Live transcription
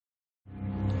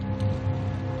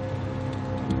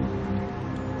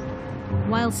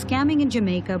While scamming in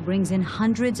Jamaica brings in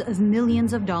hundreds of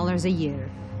millions of dollars a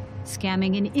year,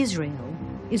 scamming in Israel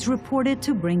is reported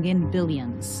to bring in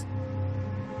billions.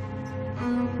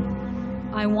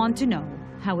 I want to know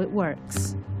how it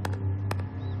works.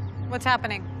 What's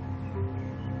happening?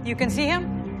 You can see him?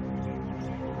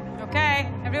 Okay,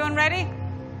 everyone ready?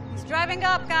 He's driving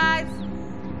up, guys.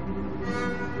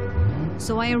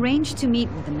 So I arranged to meet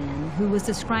with a man who was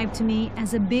described to me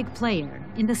as a big player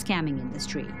in the scamming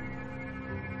industry.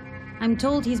 I'm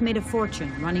told he's made a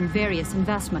fortune running various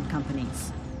investment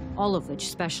companies, all of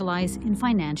which specialize in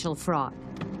financial fraud.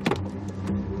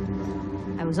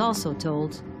 I was also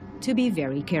told to be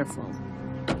very careful.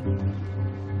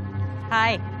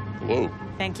 Hi. Hello.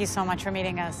 Thank you so much for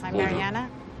meeting us. I'm Pleasure.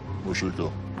 Mariana.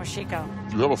 Moshiko.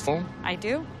 Moshiko. Do you have a phone? I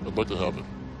do? I'd like to have it.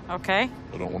 Okay.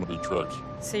 I don't want to be tracked.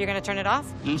 So you're gonna turn it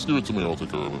off? Just give it to me, I'll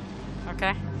take care of it.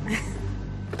 Okay.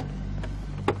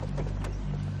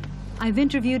 I've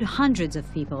interviewed hundreds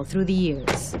of people through the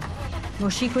years.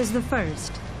 Moshiko is the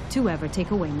first to ever take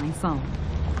away my phone.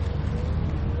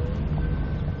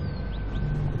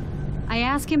 I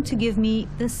ask him to give me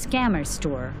the scammer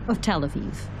store of Tel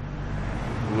Aviv.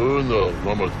 We're in the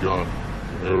Ramat Gan,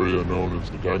 an area known as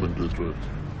the Diamond District.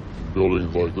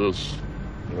 Buildings like this,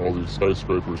 and all these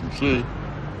skyscrapers you see,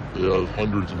 they have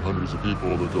hundreds and hundreds of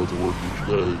people that go to work each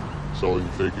day selling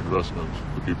fake investments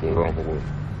to people around the world.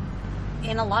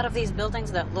 In a lot of these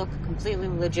buildings that look completely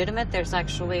legitimate, there's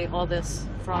actually all this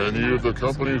fraud. Many of the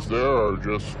companies there are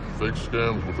just fake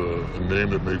scams with a name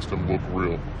that makes them look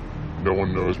real. No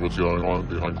one knows what's going on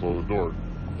behind closed doors.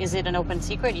 Is it an open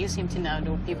secret? You seem to know.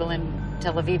 Do people in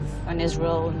Tel Aviv and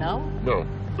Israel know? No,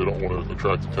 they don't want to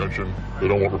attract attention. They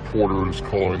don't want reporters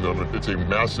calling them. It's a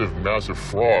massive, massive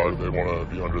fraud. They want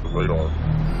to be under the radar.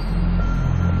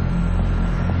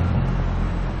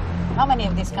 How many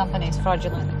of these companies,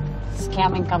 fraudulent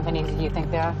scamming companies, do you think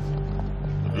there are?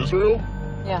 In Israel?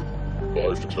 Yeah.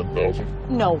 5,000 to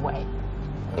 10,000. No way.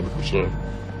 100%.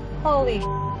 Holy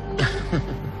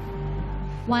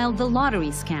While the lottery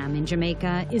scam in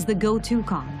Jamaica is the go-to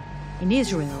con, in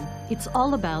Israel, it's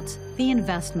all about the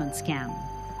investment scam.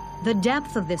 The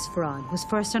depth of this fraud was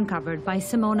first uncovered by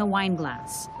Simona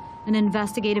Weinglass, an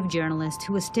investigative journalist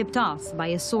who was tipped off by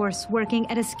a source working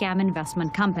at a scam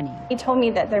investment company. He told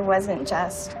me that there wasn't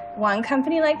just one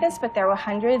company like this, but there were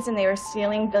hundreds and they were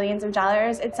stealing billions of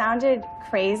dollars. It sounded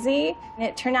crazy, and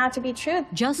it turned out to be true.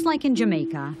 Just like in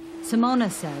Jamaica, Simona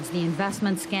says the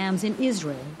investment scams in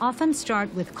Israel often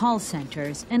start with call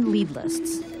centers and lead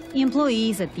lists.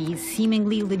 Employees at these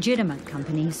seemingly legitimate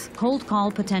companies cold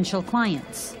call potential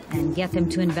clients and get them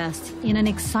to invest in an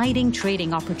exciting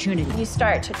trading opportunity. You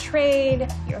start to trade,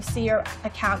 you'll see your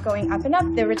account going up and up.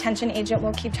 The retention agent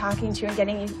will keep talking to you and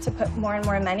getting you to put more and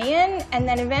more money in. And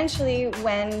then eventually,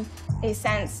 when they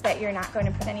sense that you're not going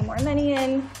to put any more money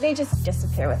in, they just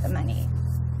disappear with the money.